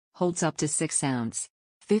holds up to 6 ounce.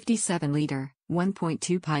 57 liter,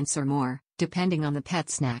 1.2 pints or more, depending on the pet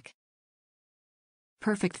snack.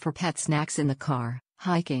 Perfect for pet snacks in the car,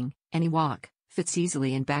 hiking, any walk, fits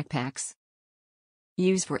easily in backpacks.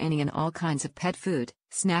 Use for any and all kinds of pet food,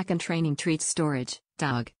 snack and training treats storage,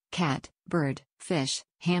 dog, cat, bird, fish,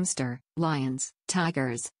 hamster, lions,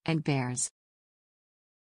 tigers, and bears.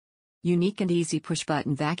 Unique and easy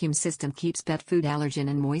push-button vacuum system keeps pet food allergen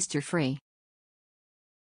and moisture-free.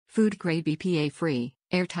 Food grade BPA-free,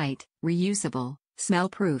 airtight, reusable,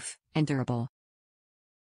 smell-proof, and durable.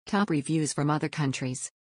 Top reviews from other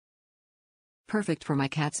countries. Perfect for my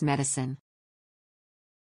cat's medicine.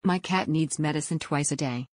 My cat needs medicine twice a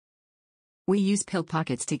day. We use pill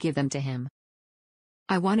pockets to give them to him.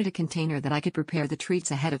 I wanted a container that I could prepare the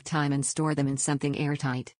treats ahead of time and store them in something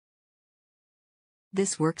airtight.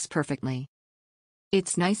 This works perfectly.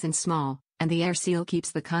 It's nice and small, and the air seal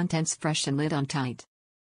keeps the contents fresh and lid on tight.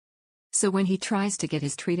 So when he tries to get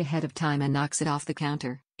his treat ahead of time and knocks it off the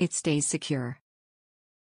counter, it stays secure.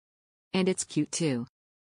 And it's cute too.